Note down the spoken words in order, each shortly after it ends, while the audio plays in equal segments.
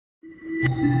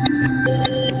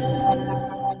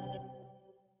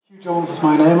Jones is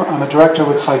my name. I'm a director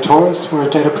with Cytoris. We're a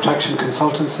data protection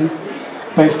consultancy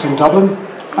based in Dublin,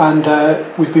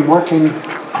 and we've been working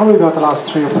probably about the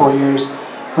last 3 or 4 years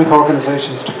with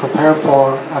organisations to prepare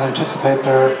for and anticipate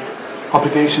their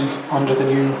obligations under the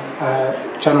new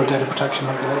General Data Protection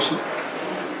Regulation.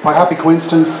 By happy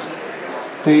coincidence,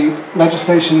 the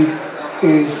legislation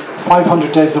is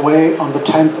 500 days away on the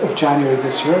 10th of January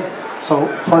this year. So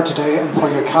for today and for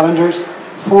your calendars,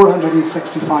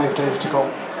 465 days to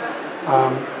go.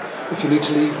 If you need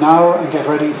to leave now and get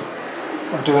ready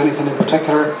or do anything in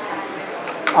particular,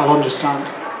 I'll understand.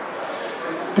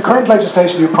 The current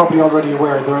legislation, you're probably already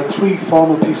aware, there are 3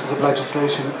 formal pieces of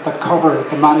legislation that cover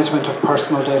the management of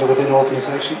personal data within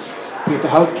organisations, be it the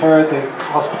healthcare, the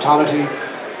hospitality,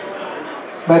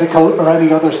 medical or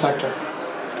any other sector.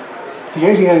 The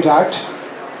 88 Act,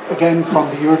 again from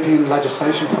the European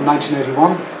legislation from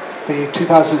 1981, the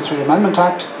 2003 Amendment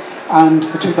Act, and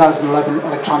the 2011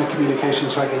 Electronic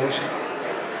Communications Regulation.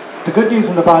 The good news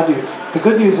and the bad news. The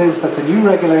good news is that the new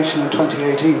regulation in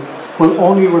 2018 will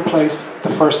only replace the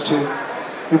first 2.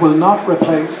 It will not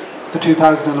replace the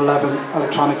 2011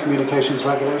 Electronic Communications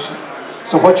Regulation.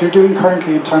 So what you're doing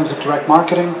currently in terms of direct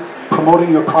marketing,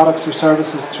 promoting your products or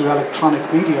services through electronic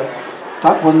media,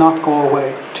 that will not go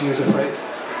away, to use a phrase.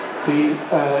 The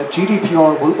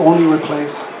GDPR will only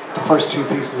replace the first 2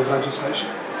 pieces of legislation.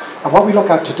 And what we look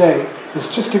at today is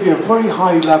just give you a very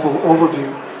high-level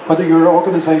overview, whether your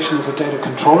organisation is a data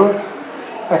controller,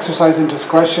 exercising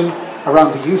discretion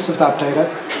around the use of that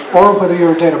data, or whether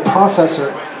you're a data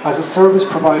processor as a service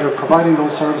provider providing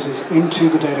those services into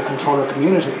the data controller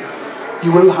community.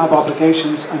 You will have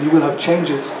obligations and you will have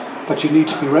changes that you need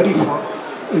to be ready for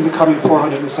in the coming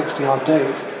 460 odd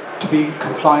days to be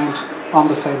compliant on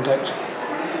the same date.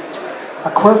 A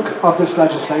quirk of this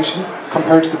legislation,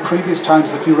 compared to the previous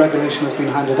times that new regulation has been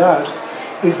handed out,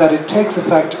 is that it takes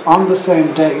effect on the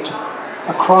same date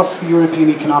across the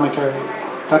European Economic Area.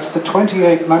 That's the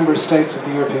 28 member states of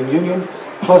the European Union,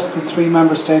 plus the 3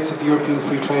 member states of the European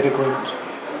Free Trade Agreement.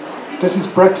 This is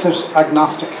Brexit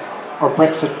agnostic, or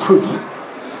Brexit proof.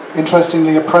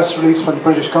 Interestingly, a press release from the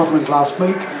British government last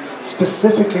week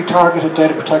specifically targeted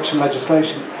data protection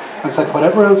legislation and said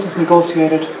whatever else is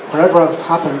negotiated, wherever else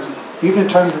happens, even in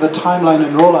terms of the timeline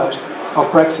and rollout of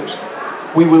Brexit,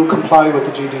 we will comply with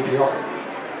the GDPR.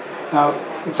 Now,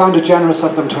 it sounded generous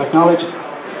of them to acknowledge.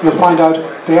 You'll find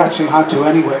out they actually had to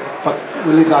anyway, but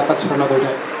we'll leave that's for another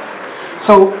day.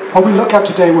 So what we look at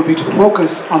today will be to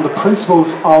focus on the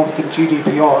principles of the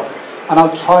GDPR, and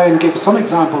I'll try and give some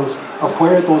examples of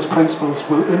where those principles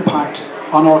will impact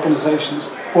on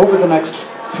organisations over the next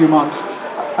few months,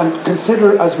 and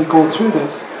consider as we go through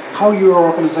this how your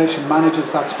organisation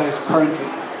manages that space currently,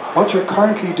 what you're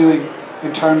currently doing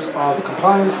in terms of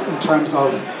compliance, in terms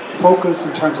of focus,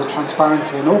 in terms of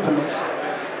transparency and openness,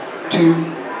 to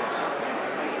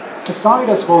decide,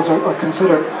 I suppose, or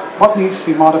consider what needs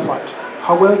to be modified.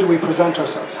 How well do we present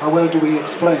ourselves? How well do we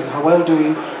explain? How well do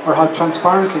we, or how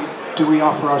transparently do we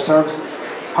offer our services?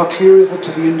 How clear is it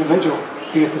to the individual,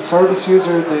 be it the service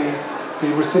user,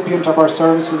 the recipient of our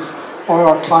services, or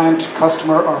our client,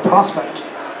 customer, or prospect?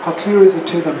 How clear is it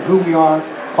to them who we are,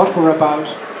 what we're about,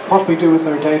 what we do with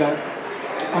their data,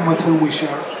 and with whom we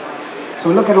share it? So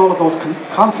we look at all of those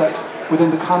concepts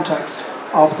within the context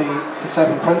of the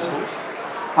 7 principles.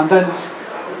 And then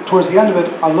towards the end of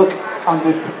it, I'll look on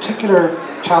the particular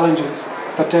challenges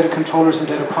that data controllers and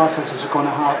data processors are going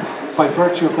to have by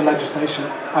virtue of the legislation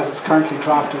as it's currently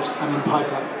drafted and in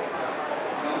pipeline.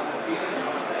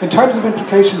 In terms of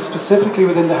implications specifically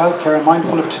within the healthcare, and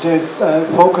mindful of today's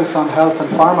focus on health and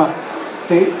pharma,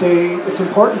 it's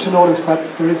important to notice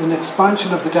that there is an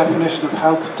expansion of the definition of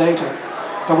health data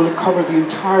that will cover the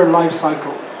entire life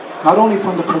cycle, not only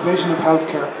from the provision of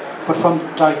healthcare, but from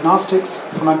diagnostics,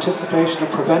 from anticipation of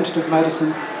preventative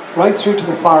medicine, right through to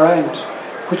the far end,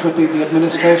 which would be the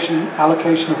administration,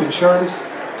 allocation of insurance,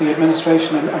 the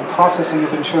administration and processing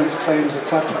of insurance claims,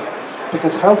 etc.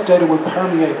 Because health data will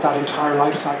permeate that entire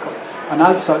life cycle, and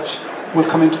as such will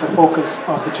come into the focus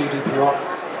of the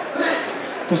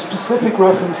GDPR. There's specific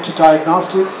reference to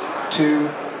diagnostics, to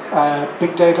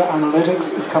big data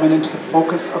analytics is coming into the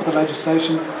focus of the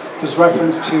legislation. There's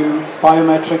reference to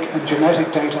biometric and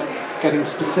genetic data getting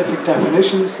specific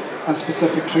definitions and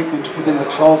specific treatment within the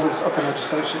clauses of the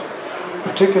legislation,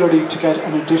 particularly to get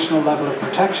an additional level of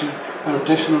protection, an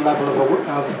additional level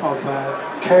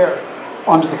of care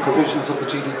under the provisions of the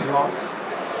GDPR.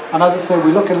 And as I say,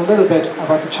 we look at a little bit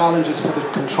about the challenges for the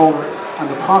controller and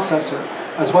the processor,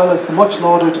 as well as the much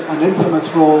lauded and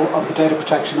infamous role of the data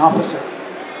protection officer.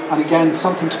 And again,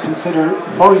 something to consider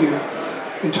for you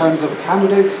in terms of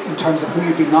candidates, in terms of who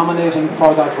you'd be nominating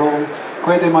for that role,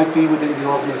 where they might be within the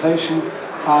organisation,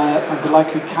 and the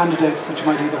likely candidates that you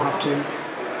might either have to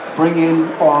bring in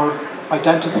or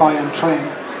identify and train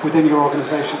within your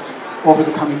organisations over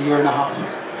the coming year and a half.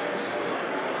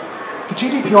 The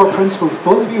GDPR principles,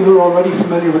 those of you who are already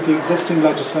familiar with the existing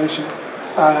legislation,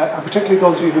 and particularly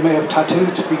those of you who may have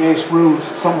tattooed the 8 rules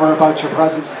somewhere about your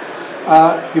presence,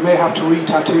 you may have to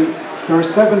re-tattoo. There are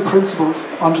 7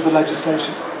 principles under the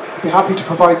legislation. I'd be happy to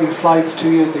provide these slides to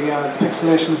you. The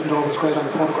pixelation isn't always great on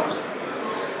the photographs.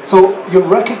 So you'll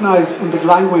recognise in the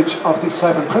language of these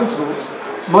 7 principles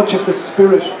much of the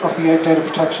spirit of the 8 data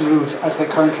protection rules as they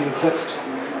currently exist.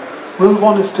 Rule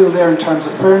 1 is still there in terms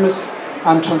of fairness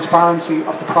and transparency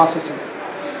of the processing.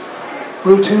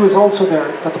 Rule 2 is also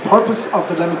there, that the purpose of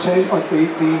the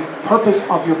purpose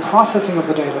of your processing of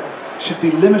the data should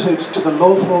be limited to the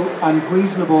lawful and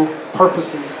reasonable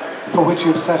purposes for which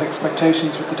you have set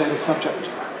expectations with the data subject.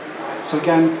 So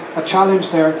again, a challenge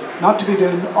there, not to be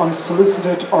doing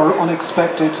unsolicited or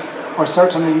unexpected or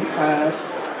certainly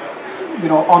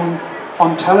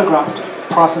untelegraphed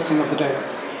processing of the data.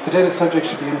 The data subject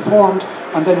should be informed,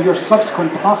 and then your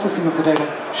subsequent processing of the data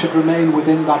should remain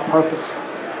within that purpose.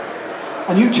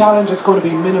 A new challenge is going to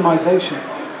be minimization.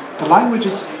 The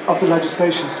languages of the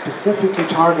legislation specifically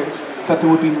targets that there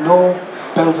would be no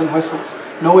bells and whistles,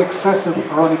 no excessive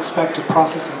or unexpected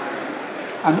processing.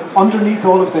 And underneath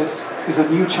all of this is a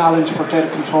new challenge for data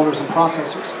controllers and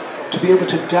processors to be able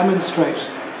to demonstrate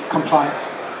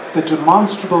compliance, the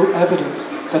demonstrable evidence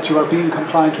that you are being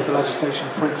compliant with the legislation.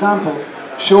 For example,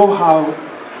 show how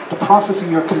the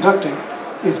processing you're conducting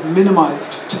is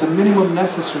minimized to the minimum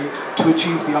necessary to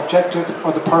achieve the objective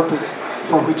or the purpose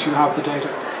for which you have the data.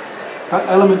 That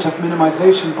element of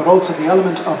minimization, but also the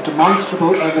element of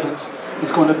demonstrable evidence,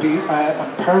 is going to be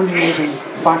a permeating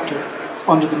factor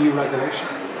under the new regulation.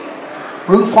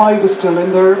 Rule 5 is still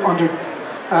in there under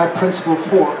Principle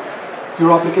 4,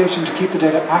 your obligation to keep the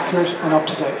data accurate and up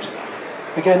to date.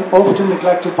 Again, often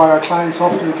neglected by our clients,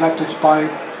 often neglected by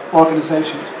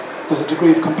organizations. There's a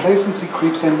degree of complacency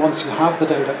creeps in once you have the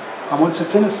data, and once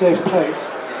it's in a safe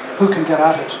place, who can get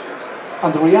at it?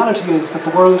 And the reality is that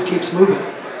the world keeps moving.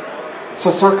 So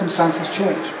circumstances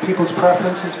change. People's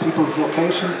preferences, people's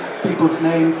location, people's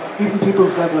name, even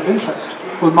people's level of interest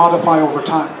will modify over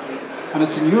time. And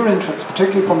it's in your interest,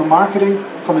 particularly from a marketing,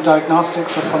 from a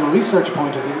diagnostics, or from a research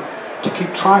point of view, to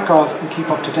keep track of and keep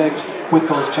up to date with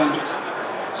those changes.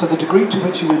 So the degree to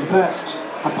which you invest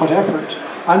and put effort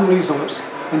and resource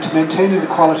into maintaining the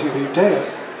quality of your data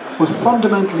will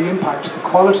fundamentally impact the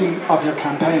quality of your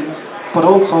campaigns, but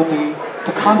also the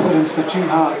confidence that you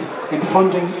have in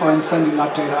funding or in sending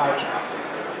that data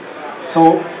out.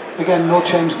 So again, no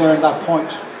change there in that point.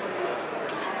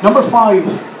 Number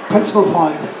 5, Principle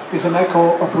 5, is an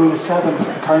echo of Rule 7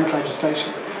 for the current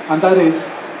legislation, and that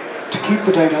is to keep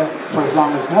the data for as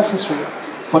long as necessary,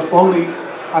 but only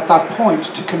at that point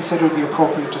to consider the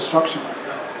appropriate destruction.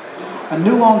 A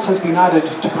nuance has been added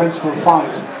to Principle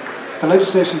 5. The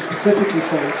legislation specifically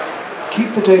says,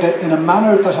 keep the data in a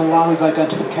manner that allows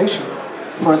identification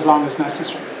for as long as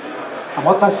necessary. And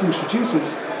what that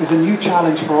introduces is a new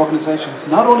challenge for organizations,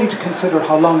 not only to consider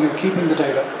how long you're keeping the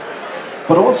data,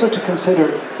 but also to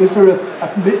consider, is there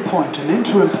a midpoint, an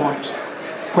interim point,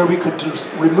 where we could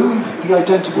remove the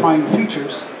identifying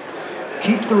features,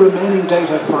 keep the remaining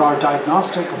data for our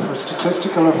diagnostic, or for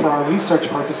statistical, or for our research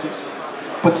purposes,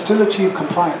 but still achieve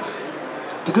compliance.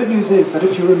 The good news is that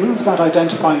if you remove that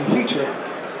identifying feature,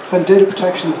 then data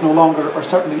protection is no longer, or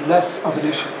certainly less of an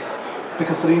issue,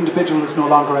 because the individual is no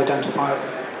longer identifiable.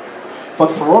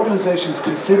 But for organizations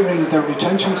considering their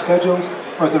retention schedules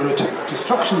or their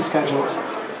destruction schedules,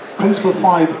 Principle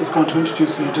 5 is going to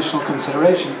introduce an additional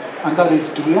consideration, and that is,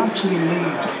 do we actually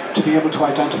need to be able to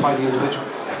identify the individual?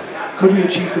 Could we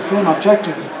achieve the same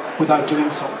objective without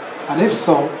doing so? And if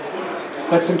so,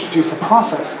 let's introduce a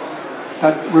process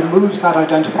that removes that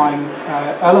identifying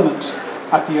element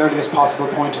at the earliest possible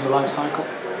point in the life cycle.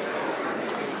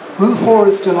 Rule 4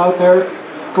 is still out there,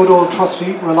 good old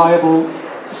trusty, reliable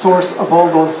source of all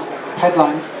those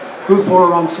headlines. Rule 4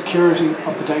 around security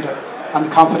of the data and the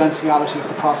confidentiality of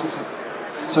the processing.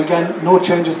 So again, no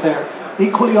changes there.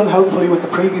 Equally unhelpfully with the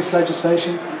previous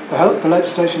legislation, the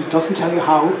legislation doesn't tell you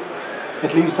how,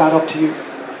 it leaves that up to you.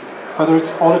 Whether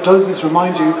it's, all it does is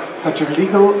remind you that your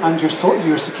legal and your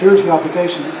security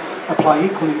obligations apply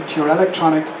equally to your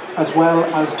electronic as well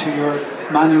as to your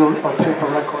manual or paper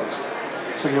records.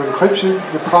 So your encryption,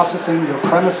 your processing, your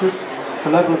premises, the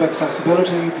level of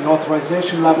accessibility, the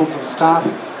authorization levels of staff,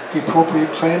 the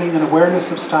appropriate training and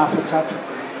awareness of staff, etc.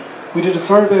 We did a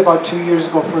survey about 2 years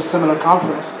ago for a similar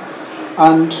conference,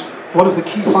 And one of the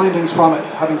key findings from it,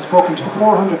 having spoken to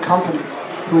 400 companies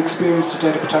who experienced a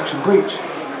data protection breach,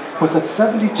 was that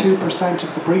 72%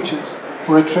 of the breaches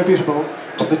were attributable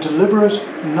to the deliberate,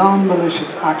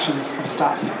 non-malicious actions of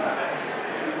staff.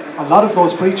 A lot of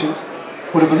those breaches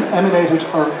would have emanated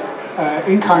or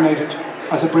incarnated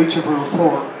as a breach of Rule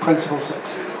 4, Principle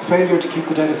 6, failure to keep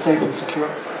the data safe and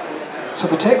secure. So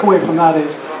the takeaway from that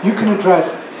is you can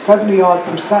address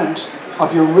 70-odd%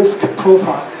 of your risk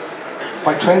profile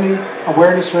by training,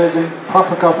 awareness raising,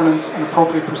 proper governance and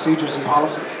appropriate procedures and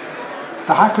policies.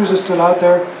 The hackers are still out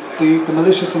there, the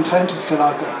malicious intent is still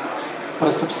out there, but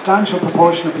a substantial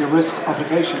proportion of your risk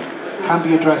obligation can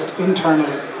be addressed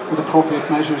internally with appropriate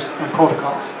measures and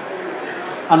protocols.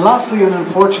 And lastly and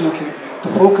unfortunately, the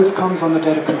focus comes on the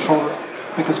data controller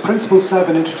because Principle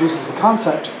 7 introduces the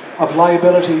concept of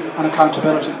liability and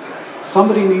accountability.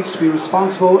 Somebody needs to be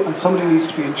responsible and somebody needs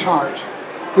to be in charge.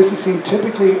 This is seen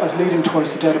typically as leading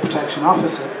towards the data protection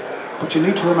officer, but you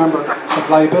need to remember that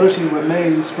liability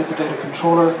remains with the data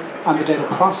controller and the data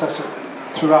processor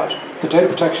throughout. The data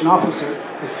protection officer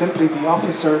is simply the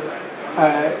officer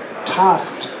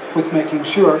tasked with making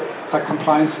sure that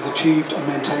compliance is achieved and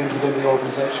maintained within the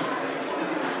organization.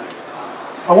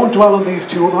 I won't dwell on these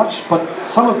too much, but a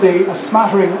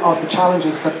smattering of the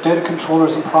challenges that data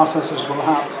controllers and processors will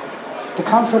have. The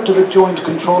concept of a joint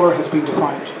controller has been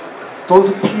defined.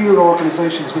 Those peer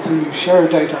organizations with whom you share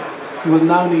data, you will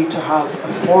now need to have a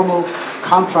formal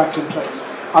contract in place,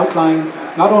 outlining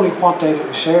not only what data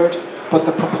is shared, but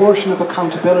the proportion of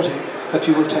accountability that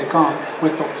you will take on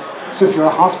with those. So if you're a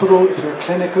hospital, if you're a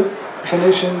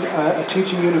clinician, a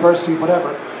teaching university,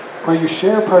 whatever, where you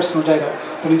share personal data,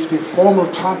 there needs to be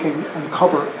formal tracking and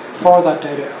cover for that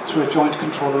data through a joint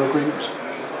controller agreement.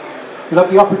 You'll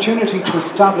have the opportunity to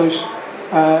establish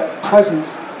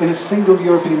presence in a single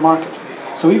European market.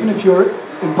 So even if you're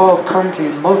involved currently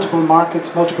in multiple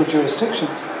markets, multiple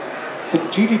jurisdictions, the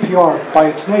GDPR, by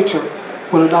its nature,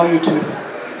 will allow you to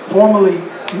formally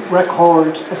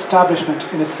record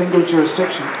establishment in a single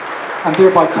jurisdiction and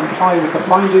thereby comply with the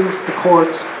findings, the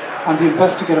courts, and the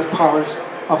investigative powers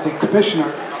of the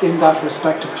commissioner in that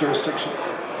respective jurisdiction.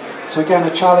 So again,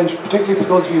 a challenge, particularly for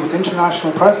those of you with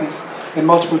international presence in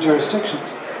multiple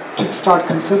jurisdictions, to start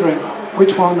considering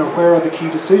which one or where are the key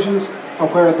decisions or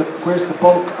where's the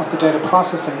bulk of the data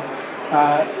processing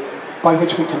by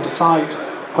which we can decide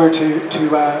where to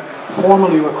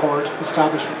formally record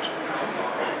establishment.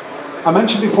 I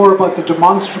mentioned before about the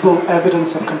demonstrable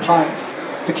evidence of compliance.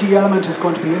 The key element is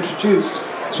going to be introduced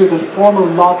through the formal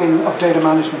logging of data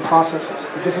management processes.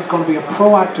 And this is going to be a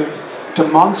proactive,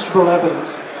 demonstrable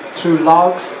evidence through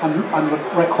logs and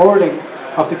recording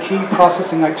of the key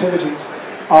processing activities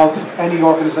of any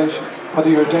organization, whether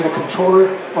you're a data controller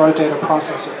or a data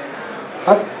processor.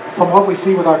 That, from what we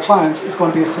see with our clients, is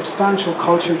going to be a substantial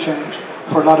culture change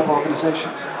for a lot of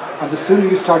organizations. And the sooner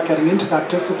you start getting into that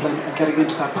discipline and getting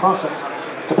into that process,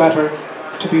 the better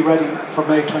to be ready for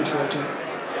May 2018.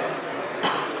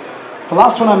 The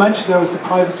last one I mentioned there was the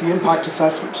privacy impact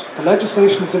assessment. The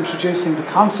legislation is introducing the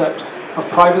concept of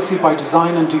privacy by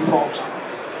design and default.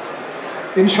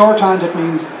 In shorthand, it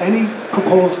means any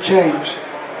proposed change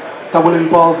that will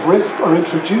involve risk or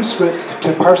introduce risk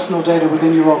to personal data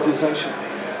within your organization.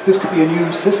 This could be a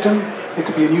new system, it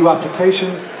could be a new application,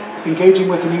 engaging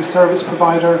with a new service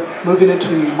provider, moving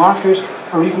into a new market,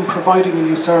 or even providing a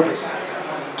new service.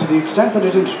 To the extent that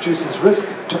it introduces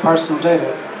risk to personal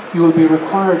data, you will be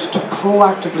required to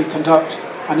proactively conduct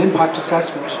an impact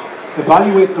assessment,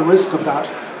 evaluate the risk of that,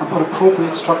 and put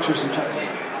appropriate structures in place.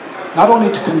 Not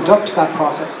only to conduct that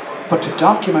process, but to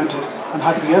document it and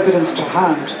have the evidence to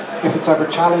hand if it's ever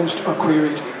challenged or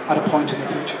queried at a point in the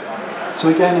future. So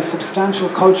again, a substantial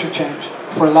culture change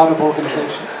for a lot of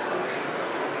organizations.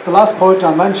 The last point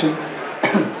I'll mention,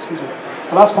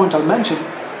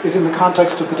 is in the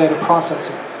context of the data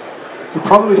processor. You're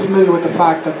probably familiar with the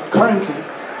fact that currently,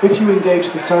 if you engage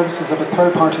the services of a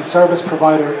third-party service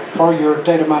provider for your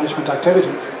data management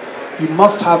activities, you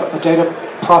must have a data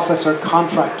processor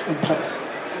contract in place.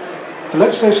 The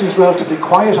legislation is relatively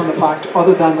quiet on the fact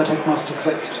other than that it must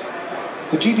exist.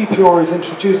 The GDPR is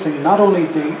introducing not only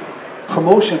the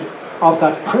promotion of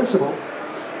that principle,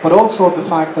 but also the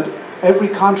fact that every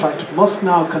contract must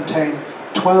now contain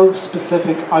 12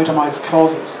 specific itemized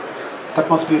clauses that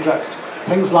must be addressed.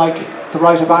 Things like the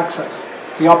right of access,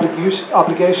 the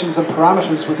obligations and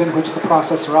parameters within which the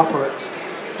processor operates,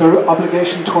 their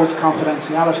obligation towards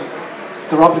confidentiality,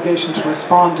 their obligation to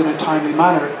respond in a timely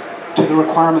manner to the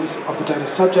requirements of the data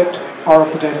subject or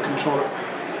of the data controller.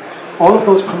 All of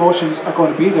those promotions are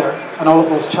going to be there, and all of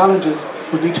those challenges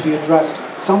will need to be addressed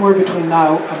somewhere between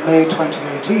now and May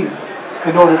 2018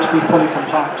 in order to be fully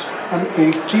compliant. And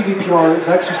the GDPR is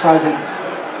exercising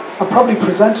and probably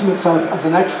presenting itself as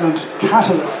an excellent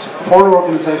catalyst for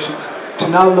organisations to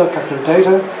now look at their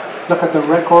data, look at their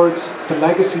records, the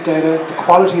legacy data, the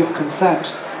quality of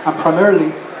consent, and primarily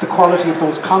the quality of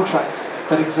those contracts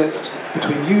that exist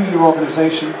between you, your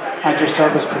organisation, and your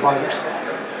service providers.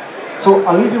 So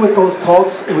I'll leave you with those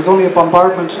thoughts. It was only a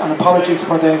bombardment, and apologies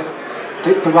for the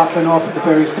rattling off of the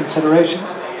various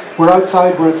considerations. We're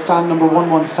outside, we're at stand number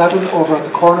 117 over at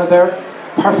the corner there,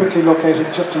 perfectly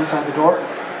located just inside the door.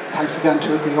 Thanks again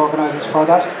to the organisers for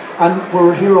that. And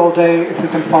we're here all day. If we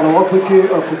can follow up with you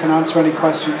or if we can answer any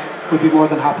questions, we'd be more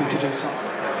than happy to do so.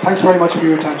 Thanks very much for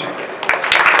your attention.